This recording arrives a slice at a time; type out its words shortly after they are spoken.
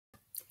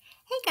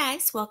Hey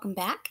guys, welcome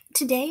back.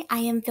 Today I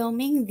am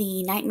filming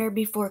the Nightmare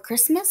Before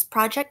Christmas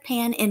Project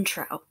Pan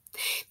intro.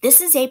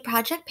 This is a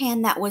project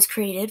pan that was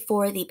created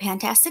for the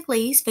Pantastic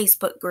Ladies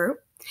Facebook group.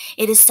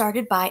 It is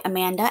started by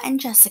Amanda and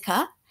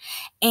Jessica,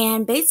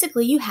 and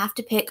basically you have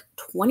to pick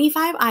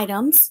 25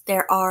 items.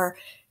 There are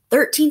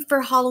 13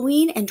 for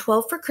Halloween and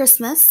 12 for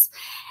Christmas,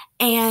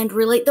 and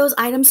relate those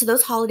items to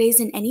those holidays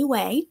in any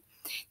way.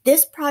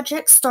 This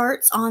project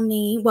started on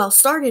the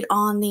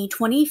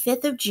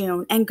 25th of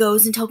June and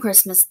goes until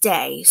Christmas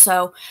Day,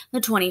 so the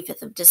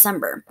 25th of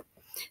December.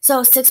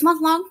 So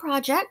 6-month long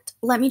project.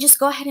 Let me just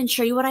go ahead and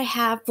show you what I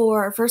have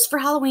for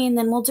Halloween,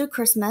 then we'll do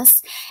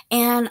Christmas,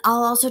 and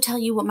I'll also tell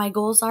you what my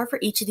goals are for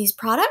each of these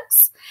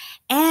products.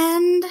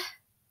 And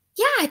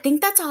yeah, I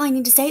think that's all I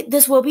need to say.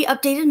 This will be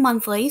updated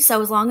monthly,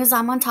 so as long as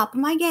I'm on top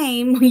of my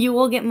game, you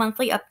will get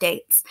monthly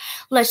updates.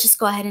 Let's just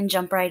go ahead and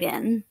jump right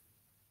in.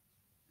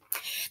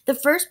 The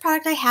first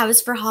product I have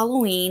is for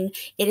Halloween.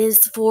 It is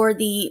for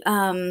the,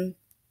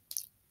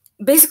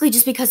 basically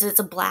just because it's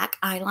a black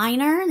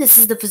eyeliner. This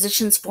is the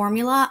Physicians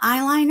Formula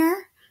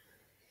eyeliner.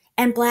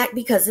 And black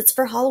because it's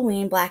for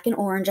Halloween, black and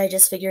orange, I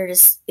just figured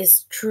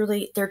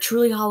they're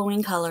truly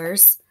Halloween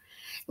colors.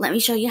 Let me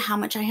show you how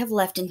much I have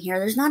left in here.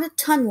 There's not a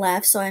ton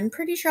left, so I'm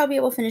pretty sure I'll be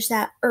able to finish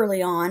that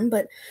early on,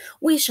 but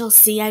we shall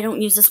see. I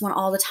don't use this one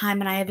all the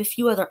time, and I have a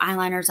few other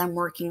eyeliners I'm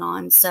working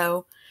on,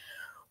 so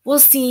we'll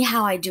see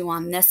how I do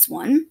on this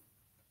one.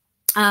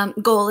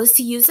 Goal is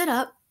to use it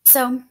up,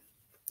 so,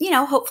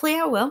 hopefully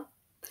I will.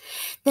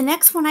 The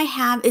next one I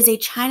have is a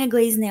China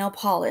Glaze nail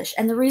polish,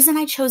 and the reason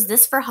I chose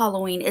this for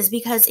Halloween is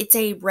because it's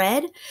a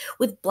red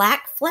with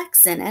black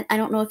flecks in it. I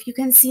don't know if you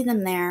can see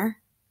them there.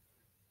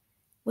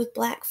 With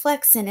black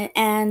flecks in it,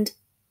 and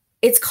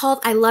it's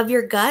called I Love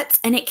Your Guts,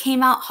 and it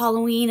came out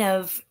Halloween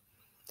of,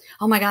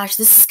 oh my gosh,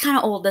 this is kind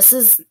of old. This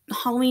is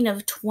Halloween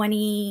of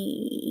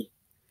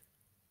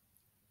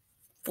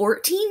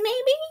 2014,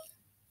 maybe?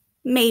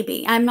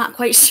 Maybe. I'm not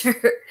quite sure.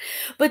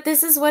 But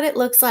this is what it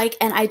looks like,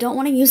 and I don't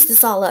want to use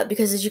this all up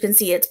because, as you can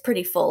see, it's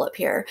pretty full up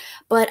here.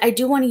 But I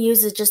do want to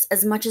use it just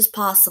as much as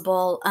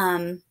possible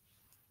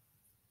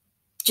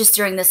just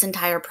during this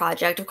entire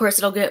project. Of course,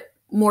 it'll get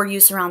more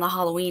use around the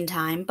Halloween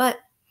time, but,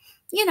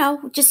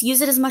 just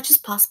use it as much as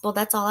possible.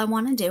 That's all I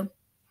want to do.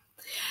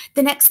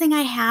 The next thing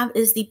I have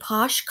is the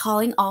Posh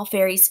Calling All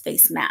Fairies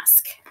face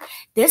mask.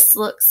 This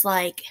looks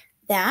like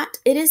that.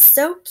 It is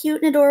so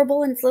cute and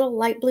adorable in its little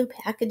light blue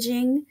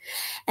packaging.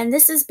 And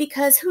this is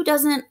because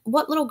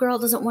what little girl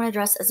doesn't want to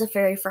dress as a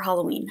fairy for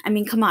Halloween? I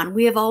mean, come on,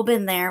 we have all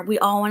been there. We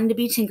all wanted to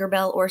be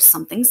Tinkerbell or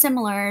something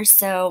similar,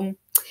 so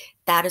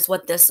that is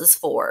what this is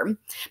for.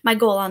 My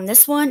goal on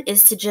this one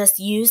is to just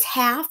use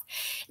half.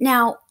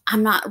 Now,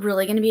 I'm not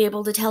really going to be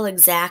able to tell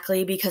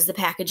exactly because the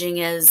packaging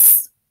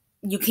is,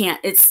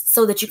 it's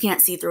so that you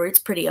can't see through it. It's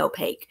pretty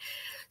opaque.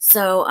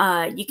 So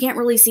you can't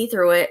really see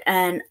through it,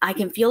 and I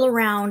can feel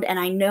around, and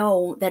I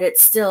know that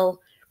it's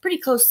still pretty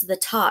close to the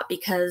top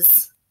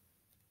because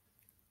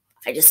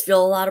I just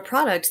feel a lot of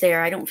product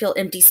there. I don't feel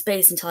empty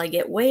space until I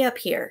get way up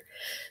here.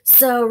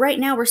 So right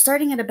now we're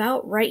starting at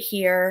about right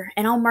here,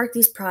 and I'll mark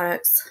these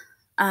products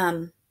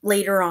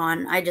later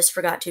on. I just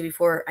forgot to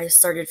before I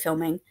started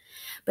filming.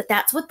 But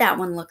that's what that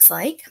one looks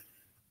like.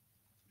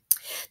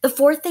 The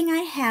fourth thing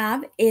I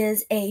have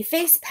is a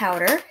face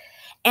powder,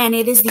 and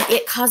it is the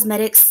IT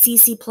Cosmetics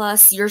CC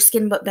Plus Your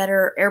Skin But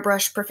Better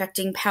Airbrush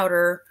Perfecting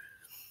Powder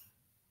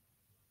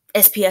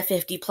SPF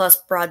 50 Plus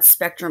Broad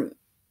Spectrum,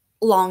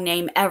 long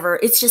name ever.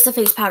 It's just a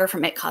face powder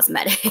from IT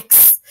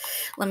Cosmetics.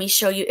 Let me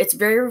show you. It's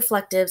very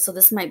reflective, so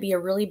this might be a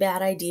really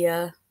bad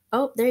idea.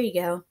 Oh, there you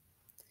go.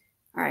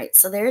 All right,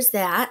 so there's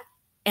that.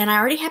 And I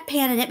already have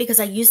pan in it because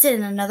I used it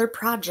in another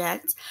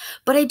project,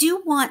 but I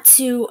do want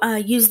to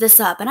use this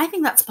up, and I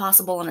think that's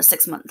possible in a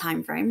 6-month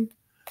time frame.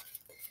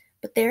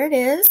 But there it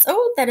is.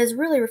 Oh, that is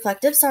really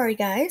reflective. Sorry,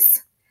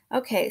 guys.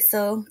 Okay,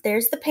 so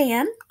there's the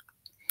pan. And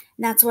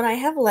that's what I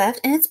have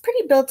left, and it's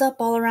pretty built up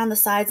all around the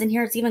sides, and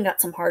here it's even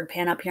got some hard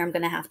pan up here I'm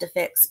going to have to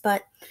fix.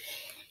 But,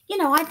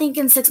 I think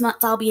in 6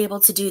 months I'll be able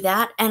to do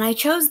that, and I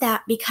chose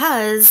that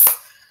because,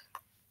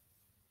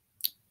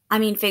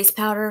 face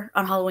powder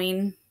on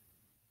Halloween,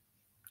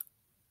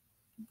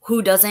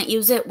 who doesn't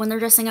use it when they're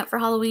dressing up for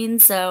Halloween?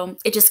 So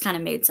it just kind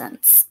of made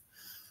sense.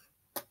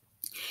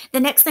 The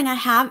next thing I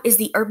have is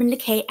the Urban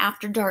Decay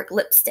After Dark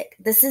lipstick.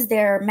 This is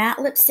their matte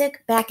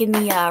lipstick back in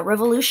the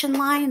Revolution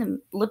line,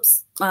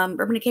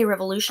 Urban Decay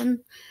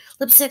Revolution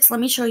lipsticks. Let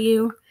me show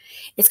you.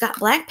 It's got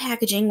black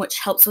packaging, which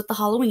helps with the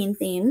Halloween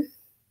theme.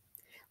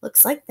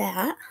 Looks like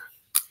that.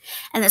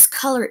 And this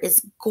color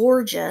is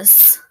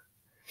gorgeous.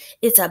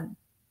 It's a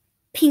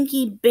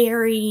pinky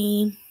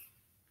berry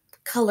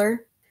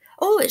color.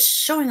 Oh, it's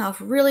showing off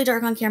really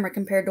dark on camera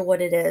compared to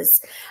what it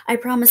is. I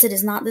promise it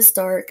is not this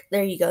dark.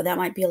 There you go. That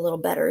might be a little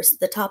better.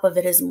 The top of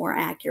it is more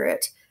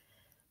accurate.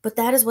 But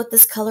that is what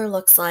this color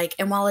looks like.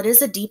 And while it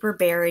is a deeper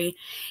berry,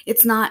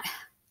 it's not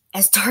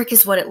as dark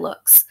as what it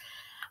looks.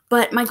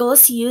 But my goal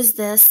is to use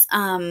this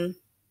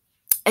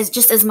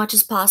as much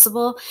as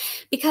possible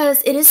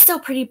because it is still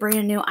pretty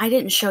brand new. I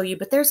didn't show you,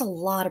 but there's a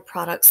lot of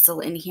products still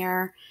in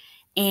here.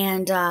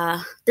 And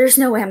there's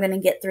no way I'm going to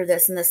get through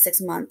this in this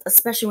 6 months,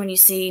 especially when you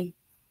see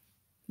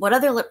what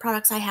other lip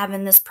products I have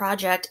in this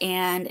project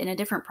and in a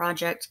different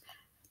project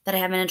that I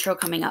have an intro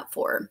coming up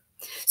for.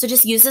 So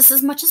just use this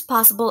as much as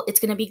possible. It's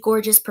going to be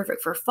gorgeous,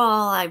 perfect for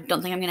fall. I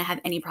don't think I'm going to have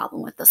any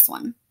problem with this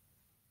one.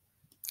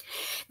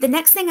 The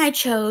next thing I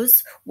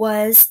chose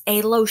was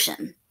a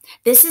lotion.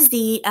 This is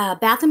the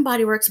Bath &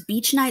 Body Works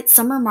Beach Night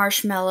Summer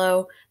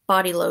Marshmallow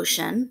Body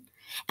Lotion.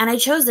 And I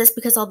chose this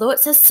because although it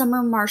says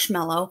summer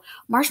marshmallow,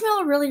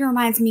 marshmallow really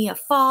reminds me of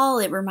fall.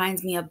 It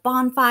reminds me of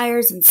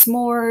bonfires and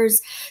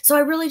s'mores. So I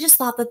really just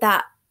thought that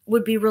that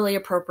would be really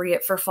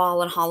appropriate for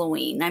fall and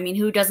Halloween. I mean,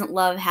 who doesn't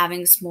love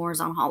having s'mores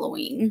on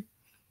Halloween?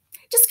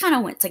 Just kind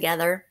of went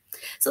together.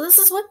 So this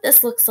is what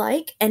this looks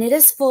like, and it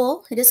is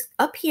full. It is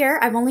up here.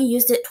 I've only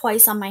used it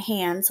twice on my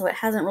hand, so it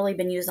hasn't really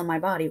been used on my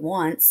body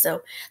once.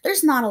 So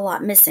there's not a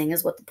lot missing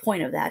is what the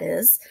point of that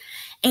is.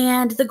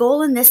 And the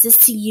goal in this is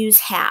to use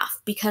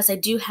half because I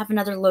do have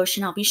another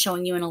lotion I'll be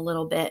showing you in a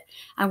little bit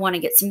I want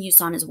to get some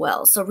use on as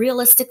well. So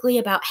realistically,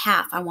 about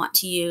half I want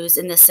to use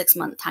in this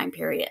 6-month time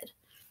period.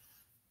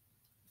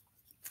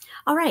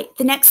 All right,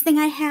 the next thing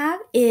I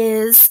have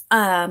is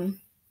a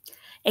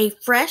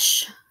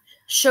Fresh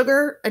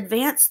Sugar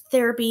Advanced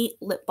Therapy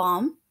Lip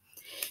Balm.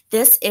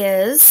 This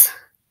is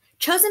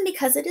chosen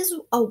because it is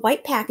a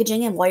white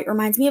packaging, and white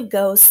reminds me of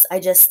ghosts.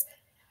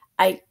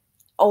 I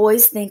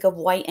always think of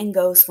white and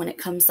ghosts when it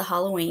comes to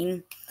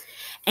Halloween.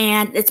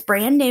 And it's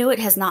brand new. It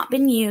has not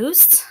been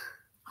used.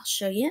 I'll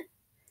show you.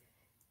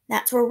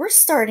 That's where we're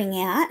starting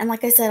at. And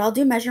like I said, I'll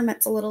do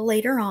measurements a little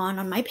later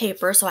on my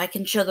paper so I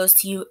can show those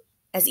to you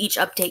as each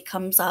update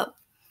comes up.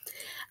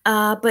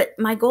 But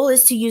my goal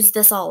is to use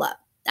this all up.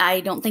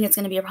 I don't think it's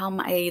going to be a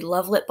problem. I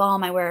love lip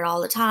balm. I wear it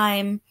all the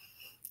time.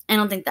 I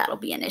don't think that'll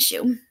be an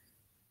issue.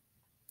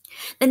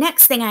 The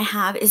next thing I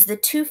have is the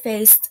Too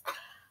Faced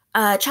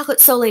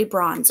Chocolate Soleil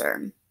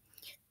Bronzer.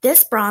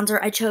 This bronzer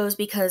I chose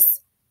because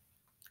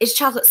it's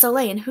chocolate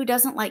soleil, and who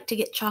doesn't like to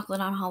get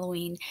chocolate on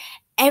Halloween?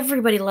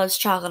 Everybody loves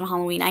chocolate on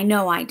Halloween. I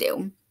know I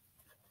do.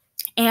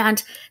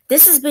 And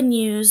this has been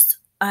used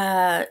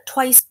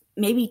twice,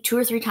 maybe 2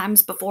 or 3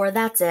 times before.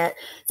 That's it.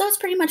 So it's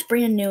pretty much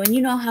brand new, and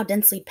you know how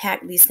densely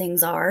packed these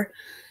things are.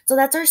 So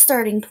that's our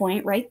starting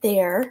point right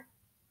there.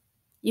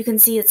 You can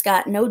see it's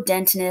got no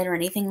dent in it or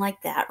anything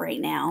like that right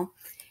now.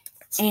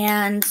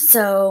 And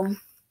so,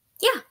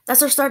 yeah,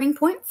 that's our starting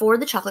point for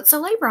the Chocolate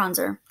Soleil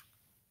Bronzer.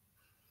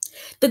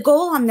 The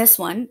goal on this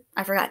one,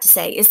 I forgot to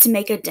say, is to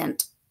make a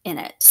dent in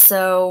it.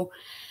 So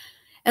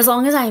as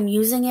long as I'm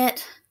using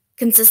it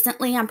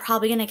consistently, I'm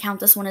probably going to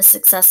count this one as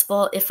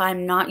successful. If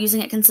I'm not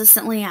using it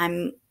consistently,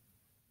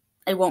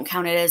 I won't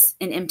count it as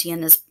an empty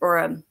in this or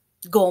a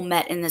goal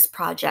met in this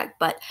project,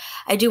 but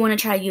I do want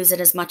to try to use it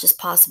as much as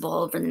possible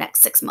over the next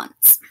 6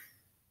 months.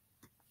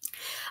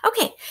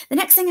 Okay, the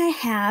next thing I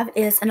have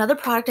is another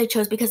product I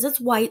chose because it's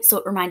white, so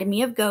it reminded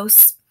me of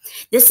ghosts.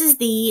 This is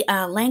the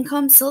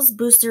Lancome Cils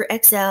Booster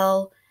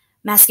XL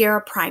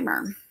Mascara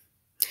Primer.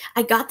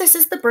 I got this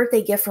as the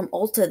birthday gift from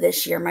Ulta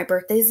this year. My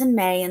birthday's in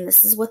May, and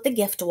this is what the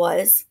gift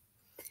was.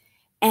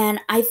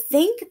 And I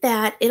think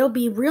that it'll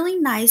be really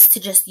nice to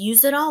just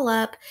use it all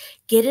up,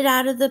 get it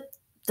out of the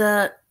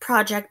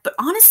project. But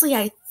honestly,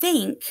 I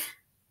think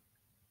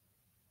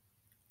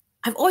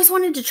I've always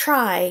wanted to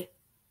try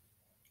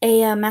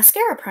a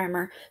mascara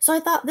primer. So I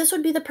thought this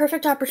would be the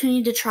perfect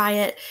opportunity to try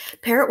it,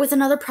 pair it with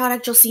another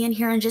product you'll see in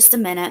here in just a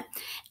minute,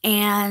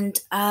 and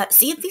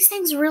see if these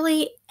things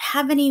really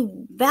have any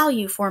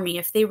value for me,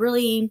 if they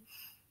really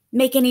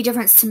make any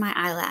difference to my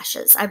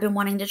eyelashes. I've been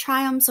wanting to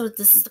try them, so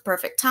this is the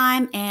perfect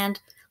time. And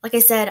like I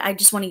said, I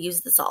just want to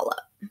use this all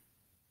up.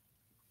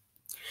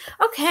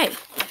 Okay,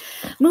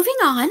 moving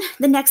on.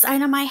 The next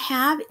item I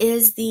have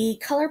is the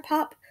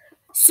ColourPop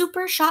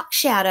Super Shock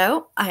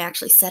Shadow. I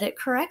actually said it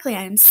correctly.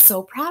 I am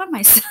so proud of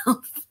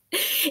myself.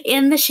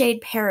 In the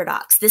shade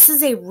Paradox. This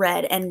is a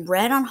red, and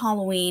red on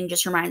Halloween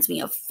just reminds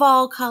me of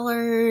fall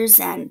colors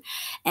and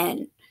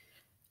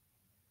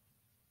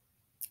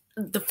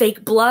the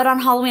fake blood on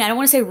Halloween. I don't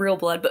want to say real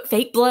blood, but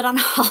fake blood on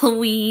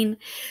Halloween.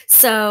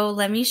 So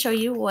let me show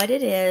you what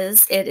it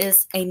is. It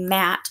is a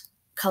matte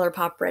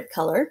ColourPop red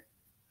color.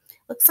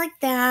 Looks like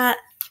that.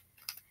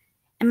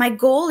 And my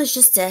goal is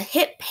just to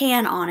hit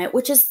pan on it,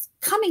 which is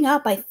coming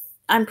up,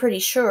 I'm pretty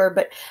sure,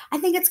 but I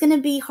think it's going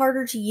to be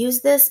harder to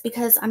use this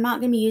because I'm not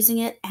going to be using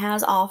it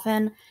as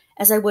often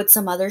as I would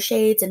some other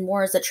shades and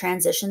more as a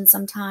transition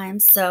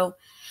sometimes. So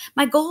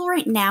my goal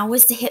right now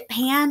is to hit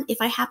pan. If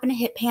I happen to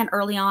hit pan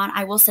early on,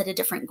 I will set a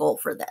different goal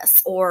for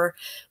this or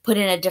put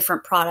in a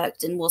different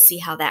product and we'll see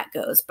how that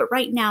goes. But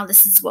right now,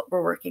 this is what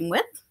we're working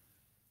with.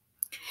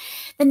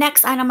 The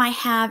next item I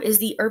have is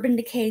the Urban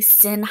Decay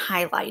Sin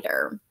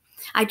Highlighter.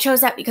 I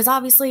chose that because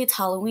obviously it's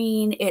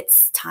Halloween.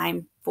 It's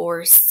time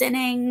for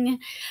sinning.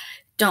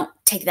 Don't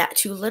take that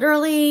too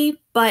literally,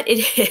 but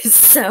it is.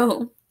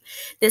 So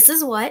this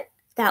is what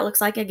that looks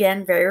like.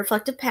 Again, very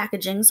reflective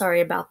packaging. Sorry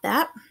about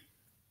that.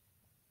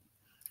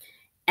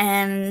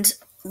 And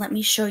let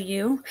me show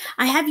you.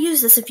 I have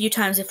used this a few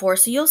times before,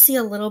 so you'll see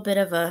a little bit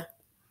of a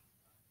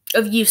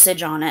of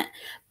usage on it.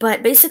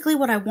 But basically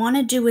what I want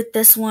to do with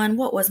this one,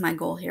 what was my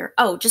goal here?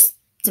 Oh, just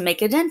to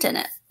make a dent in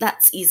it.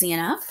 That's easy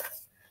enough.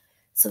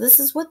 So this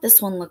is what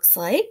this one looks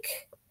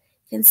like.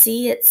 You can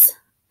see it's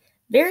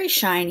very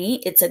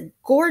shiny. It's a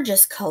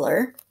gorgeous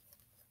color.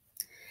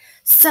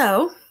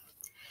 So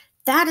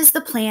that is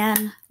the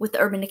plan with the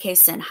Urban Decay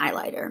Sin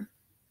highlighter.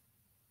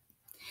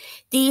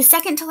 The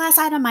second to last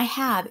item I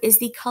have is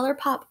the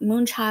ColourPop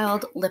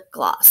Moonchild Lip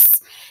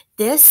Gloss.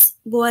 This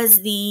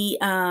was the,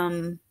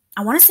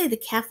 I want to say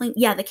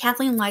the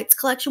Kathleen Lights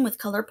collection with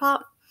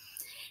ColourPop.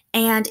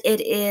 And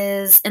it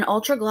is an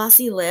ultra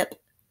glossy lip.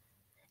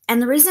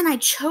 And the reason I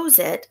chose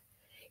it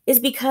is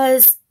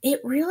because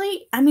it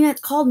really,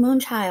 it's called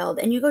Moonchild,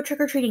 and you go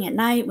trick-or-treating at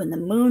night when the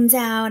moon's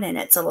out, and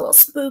it's a little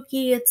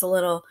spooky, it's a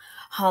little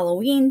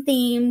Halloween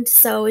themed,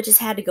 so it just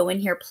had to go in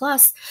here.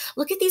 Plus,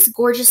 look at these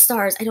gorgeous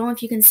stars. I don't know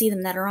if you can see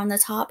them that are on the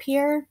top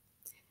here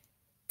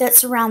that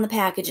surround the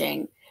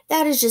packaging.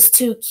 That is just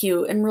too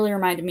cute and really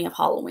reminded me of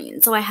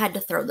Halloween, so I had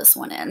to throw this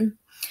one in.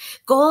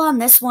 Goal on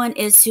this one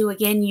is to,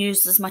 again,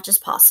 use as much as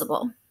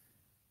possible.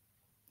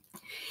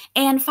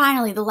 And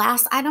finally, the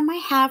last item I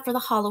have for the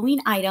Halloween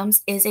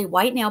items is a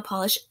white nail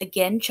polish,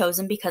 again,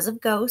 chosen because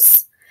of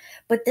ghosts.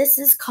 But this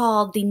is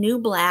called the New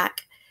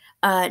Black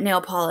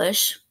nail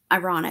polish.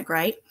 Ironic,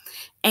 right?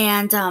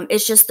 And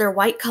it's just their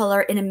white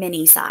color in a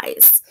mini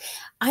size.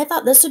 I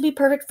thought this would be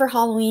perfect for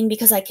Halloween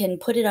because I can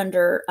put it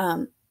under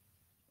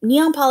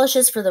neon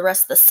polishes for the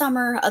rest of the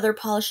summer. Other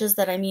polishes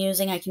that I'm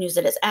using, I can use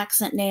it as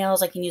accent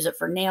nails. I can use it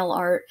for nail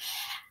art.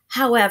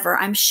 However,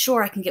 I'm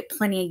sure I can get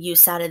plenty of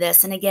use out of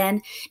this. And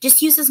again,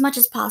 just use as much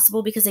as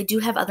possible because I do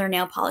have other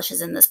nail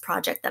polishes in this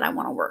project that I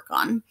want to work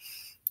on.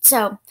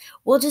 So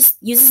we'll just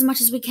use as much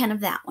as we can of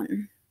that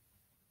one.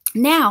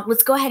 Now,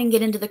 let's go ahead and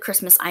get into the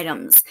Christmas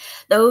items.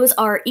 Those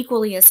are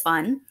equally as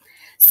fun.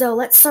 So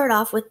let's start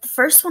off with the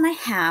first one I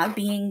have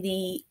being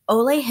the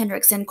Ole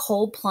Henriksen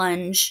Cold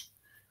Plunge.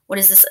 What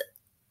is this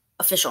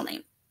official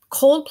name?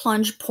 Cold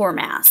Plunge Pore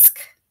Mask.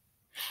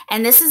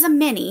 And this is a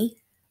mini,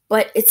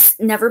 but it's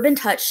never been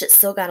touched. It's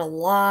still got a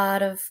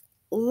lot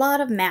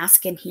of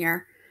mask in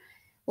here.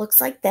 Looks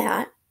like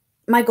that.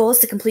 My goal is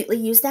to completely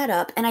use that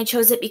up, and I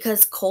chose it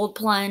because cold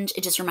plunge,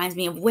 it just reminds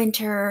me of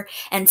winter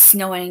and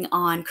snowing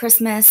on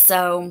Christmas,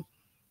 so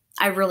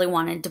I really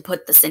wanted to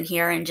put this in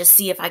here and just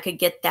see if I could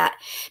get that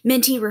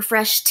minty,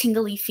 refreshed,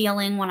 tingly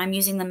feeling when I'm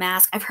using the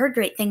mask. I've heard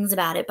great things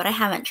about it, but I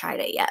haven't tried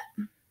it yet.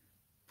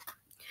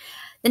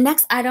 The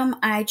next item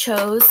I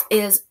chose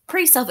is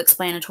pretty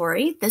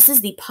self-explanatory. This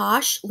is the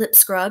Posh Lip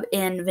Scrub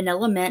in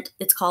Vanilla Mint.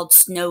 It's called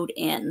Snowed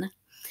In.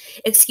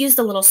 Excuse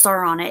the little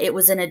star on it. It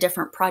was in a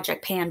different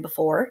project pan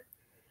before.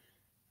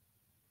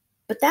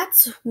 But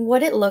that's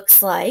what it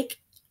looks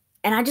like.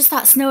 And I just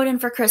thought snowed in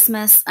for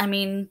Christmas.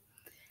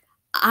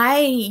 I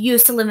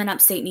used to live in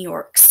upstate New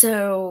York,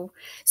 so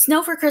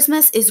snow for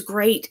Christmas is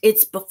great.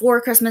 It's before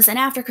Christmas and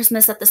after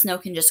Christmas that the snow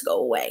can just go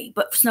away.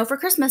 But snow for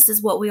Christmas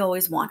is what we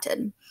always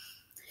wanted.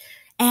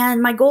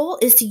 And my goal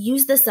is to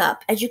use this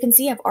up. As you can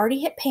see, I've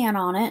already hit pan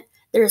on it.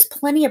 There's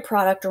plenty of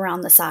product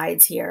around the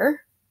sides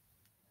here.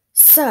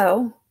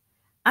 So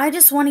I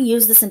just want to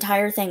use this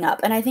entire thing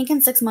up. And I think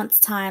in 6 months'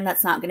 time,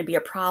 that's not going to be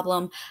a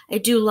problem. I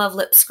do love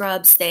lip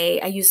scrubs.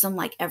 I use them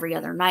like every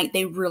other night.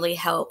 They really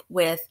help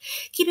with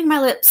keeping my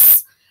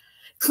lips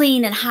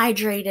clean and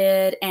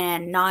hydrated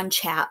and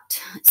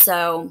non-chapped.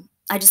 So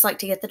I just like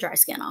to get the dry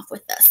skin off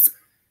with this.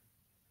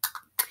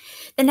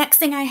 The next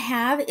thing I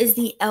have is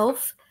the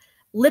e.l.f.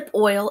 Lip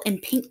Oil in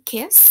Pink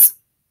Kiss.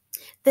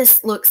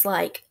 This looks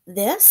like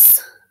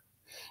this.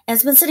 And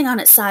it's been sitting on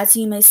its side, so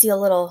you may see a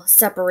little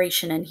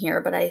separation in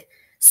here, but I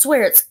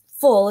swear it's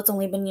full. It's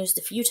only been used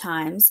a few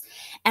times.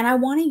 And I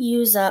want to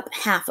use up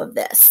half of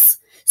this.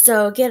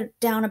 So get it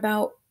down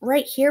about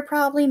right here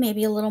probably,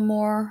 maybe a little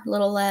more, a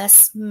little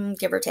less,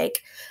 give or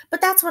take.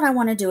 But that's what I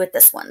want to do with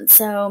this one.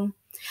 So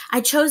I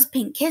chose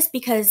Pink Kiss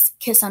because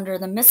Kiss Under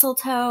the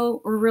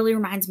Mistletoe really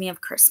reminds me of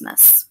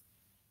Christmas.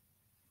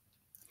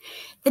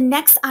 The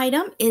next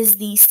item is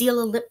the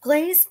Stila Lip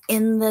Glaze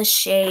in the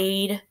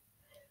shade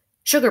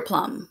Sugar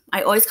Plum.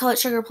 I always call it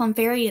Sugar Plum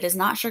Fairy. It is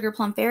not Sugar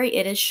Plum Fairy.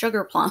 It is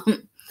Sugar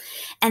Plum.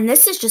 And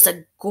this is just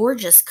a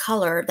gorgeous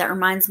color that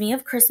reminds me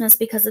of Christmas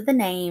because of the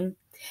name.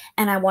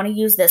 And I want to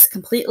use this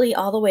completely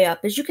all the way up.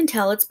 As you can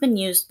tell, it's been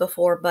used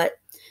before, but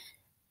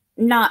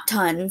not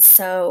tons.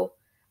 So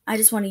I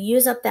just want to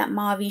use up that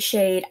mauve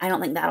shade. I don't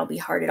think that'll be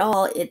hard at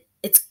all.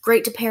 It's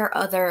great to pair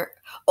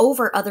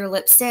over other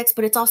lipsticks,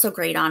 but it's also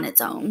great on its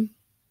own.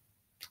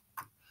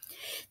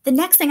 The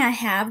next thing I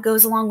have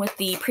goes along with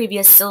the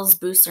previous Sills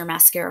Booster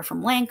mascara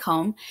from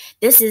Lancome.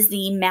 This is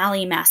the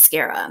Mally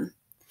mascara.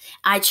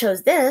 I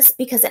chose this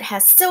because it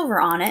has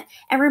silver on it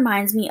and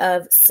reminds me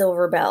of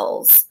Silver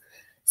Bells.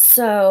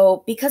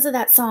 So because of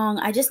that song,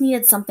 I just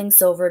needed something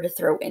silver to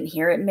throw in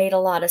here. It made a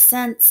lot of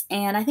sense,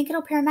 and I think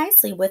it'll pair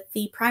nicely with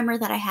the primer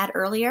that I had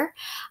earlier.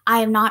 I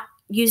have not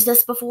used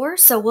this before,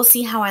 so we'll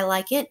see how I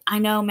like it. I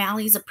know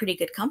Mally's a pretty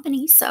good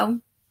company,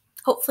 so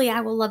hopefully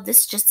I will love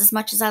this just as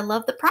much as I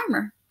love the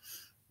primer.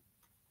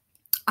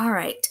 All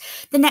right,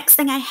 the next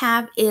thing I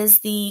have is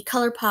the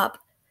ColourPop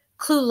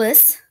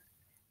Clueless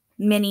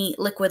mini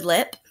liquid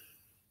lip.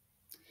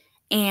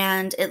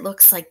 And it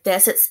looks like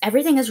this.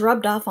 Everything is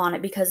rubbed off on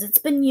it because it's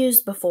been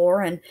used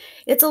before and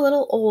it's a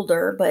little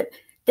older, but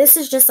this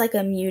is just like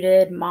a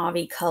muted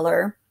mauve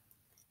color.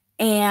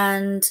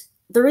 And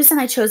the reason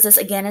I chose this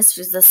again is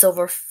just the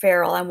silver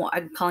ferrule.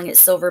 I'm calling it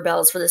silver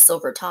bells for the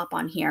silver top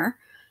on here.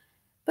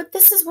 But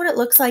this is what it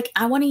looks like.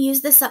 I want to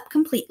use this up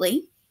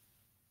completely.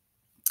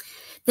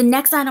 The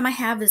next item I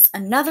have is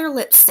another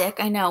lipstick.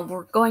 I know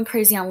we're going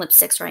crazy on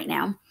lipsticks right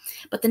now.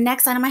 But the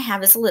next item I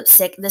have is a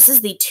lipstick. This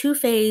is the Too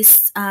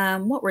Faced,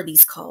 what were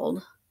these called?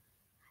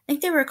 I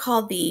think they were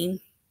called the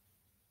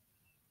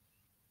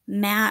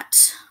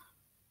matte,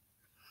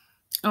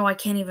 oh, I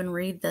can't even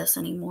read this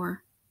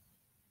anymore.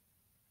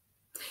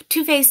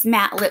 Too Faced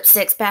matte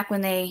lipsticks back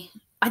when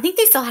I think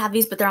they still have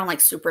these, but they're on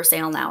like super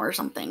sale now or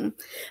something.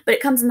 But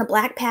it comes in the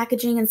black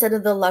packaging instead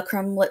of the La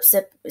Creme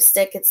lipstick.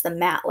 It's the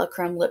matte La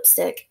Creme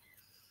lipstick.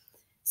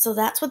 So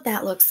that's what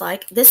that looks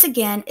like. This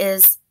again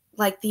is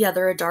like the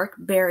other, a dark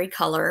berry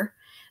color,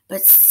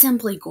 but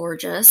simply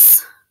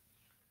gorgeous.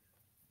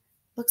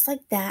 Looks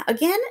like that.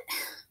 Again,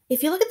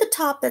 if you look at the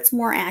top, that's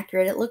more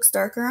accurate. It looks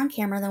darker on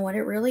camera than what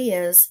it really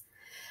is.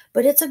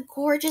 But it's a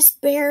gorgeous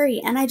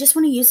berry, and I just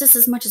want to use this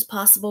as much as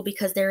possible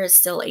because there is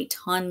still a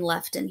ton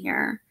left in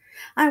here.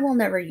 I will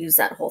never use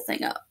that whole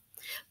thing up.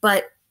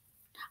 But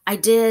I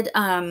did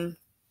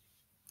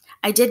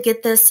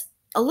get this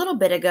a little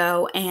bit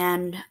ago,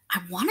 and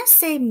I want to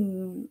say,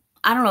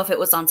 I don't know if it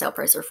was on sale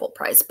price or full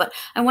price, but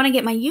I want to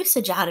get my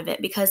usage out of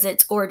it because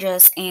it's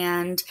gorgeous,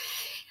 and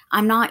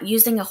I'm not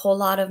using a whole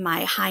lot of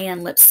my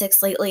high-end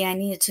lipsticks lately. I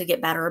needed to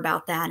get better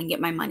about that and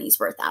get my money's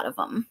worth out of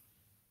them.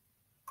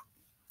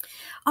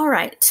 All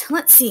right,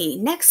 let's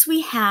see. Next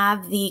we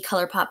have the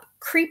ColourPop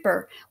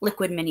Creeper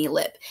Liquid Mini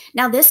Lip.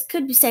 Now this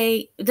could be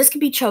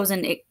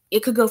chosen,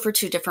 it could go for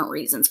two different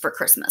reasons for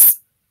Christmas.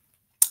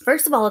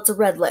 First of all, it's a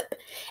red lip,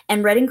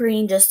 and red and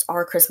green just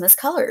are Christmas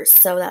colors,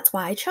 so that's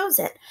why I chose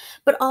it.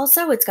 But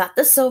also, it's got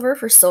the silver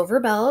for silver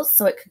bells,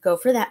 so it could go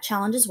for that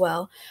challenge as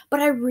well. But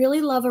I really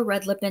love a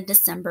red lip in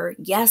December.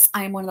 Yes,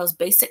 I am one of those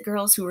basic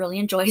girls who really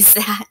enjoys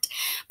that.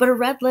 But a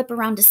red lip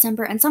around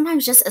December, and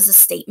sometimes just as a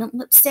statement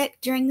lipstick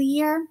during the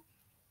year,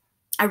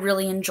 I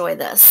really enjoy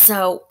this.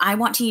 So I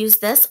want to use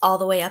this all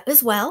the way up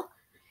as well,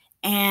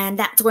 and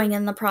that's going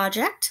in the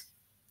project.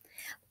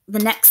 The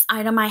next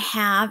item I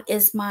have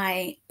is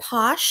my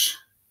Posh,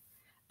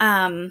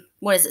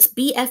 what is this?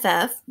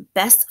 BFF,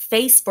 Best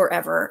Face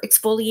Forever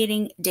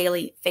Exfoliating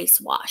Daily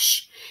Face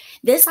Wash.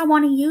 This I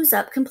want to use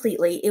up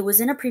completely. It was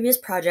in a previous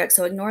project,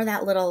 so ignore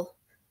that little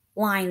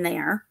line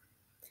there.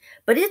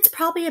 But it's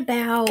probably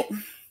about,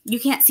 you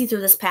can't see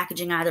through this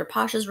packaging either.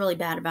 Posh is really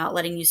bad about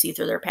letting you see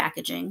through their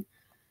packaging.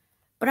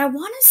 But I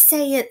want to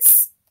say it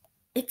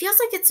feels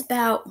like it's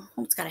about,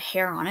 oh, it's got a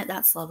hair on it.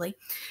 That's lovely.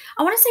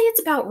 I want to say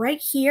it's about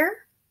right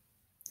here.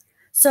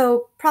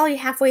 So probably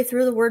halfway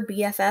through the word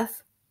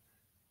BFF.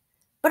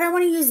 But I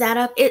want to use that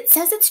up. It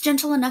says it's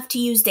gentle enough to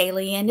use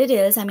daily, and it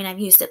is. I mean, I've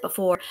used it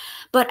before,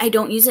 but I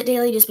don't use it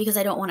daily just because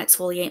I don't want to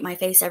exfoliate my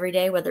face every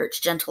day, whether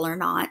it's gentle or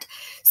not.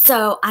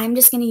 So I'm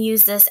just going to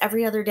use this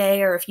every other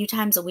day or a few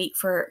times a week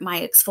for my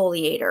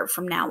exfoliator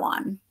from now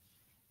on.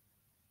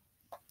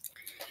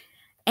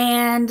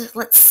 And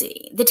let's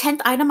see, the 10th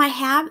item I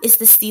have is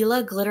the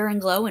Stila Glitter and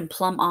Glow in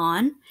Plum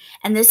On.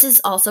 And this is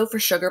also for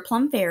Sugar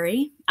Plum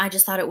Fairy. I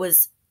just thought it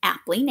was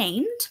aptly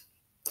named.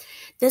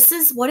 This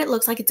is what it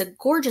looks like. It's a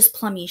gorgeous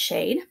plummy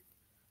shade.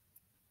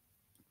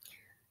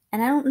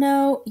 And I don't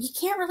know, you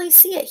can't really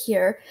see it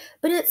here,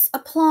 but it's a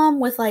plum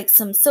with like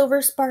some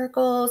silver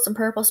sparkle, some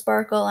purple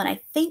sparkle, and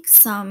I think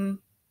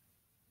some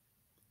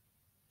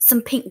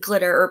pink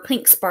glitter or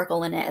pink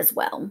sparkle in it as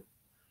well.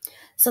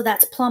 So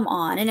that's Plum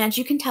On, and as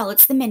you can tell,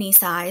 it's the mini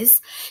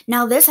size.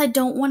 Now this I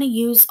don't want to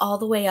use all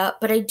the way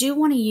up, but I do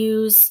want to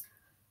use,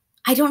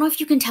 I don't know if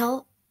you can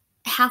tell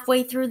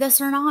halfway through this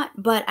or not,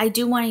 but I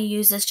do want to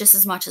use this just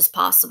as much as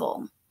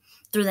possible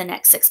through the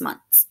next 6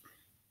 months.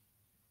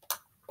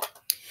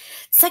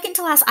 Second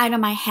to last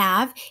item I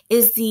have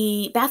is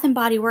the Bath &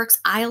 Body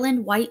Works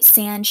Island White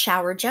Sand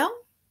Shower Gel.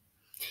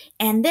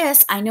 And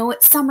this, I know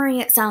it's summery,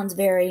 it sounds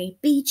very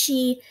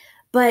beachy,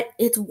 but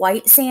it's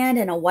white sand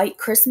and a white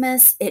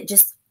Christmas. It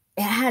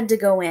had to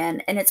go in,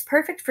 and it's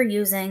perfect for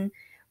using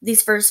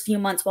these first few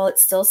months while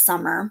it's still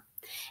summer.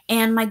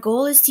 And my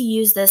goal is to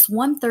use this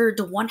 1/3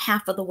 to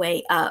 1/2 of the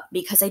way up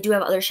because I do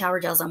have other shower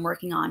gels I'm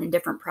working on in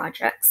different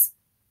projects.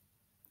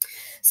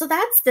 So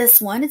that's this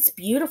one. It's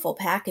beautiful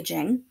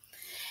packaging.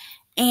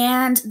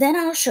 And then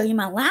I'll show you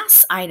my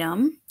last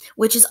item,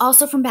 which is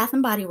also from Bath &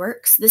 Body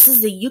Works. This is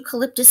the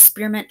Eucalyptus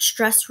Spearmint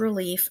Stress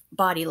Relief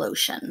Body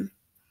Lotion.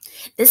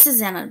 This is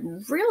in a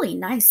really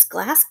nice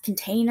glass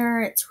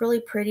container. It's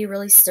really pretty,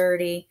 really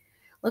sturdy.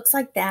 Looks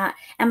like that.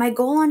 And my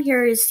goal on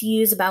here is to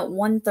use about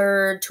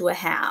 1/3 to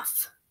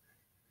 1/2.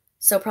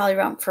 So probably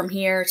around from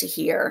here to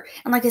here.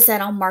 And like I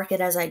said, I'll mark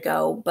it as I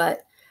go.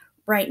 But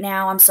right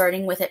now I'm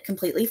starting with it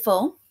completely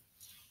full.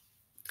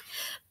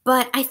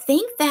 But I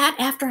think that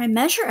after I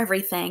measure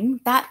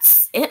everything,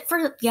 that's it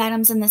for the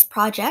items in this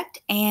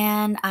project,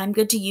 and I'm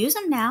good to use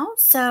them now.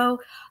 So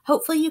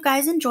hopefully you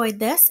guys enjoyed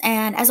this.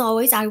 And as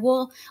always, I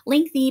will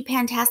link the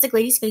Pantastic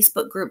Ladies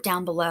Facebook group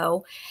down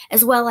below,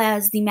 as well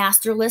as the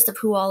master list of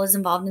who all is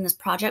involved in this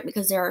project,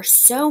 because there are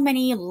so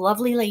many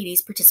lovely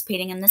ladies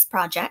participating in this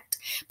project.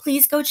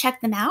 Please go check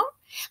them out.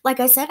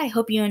 Like I said, I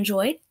hope you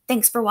enjoyed.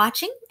 Thanks for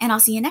watching, and I'll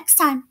see you next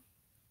time.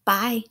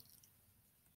 Bye.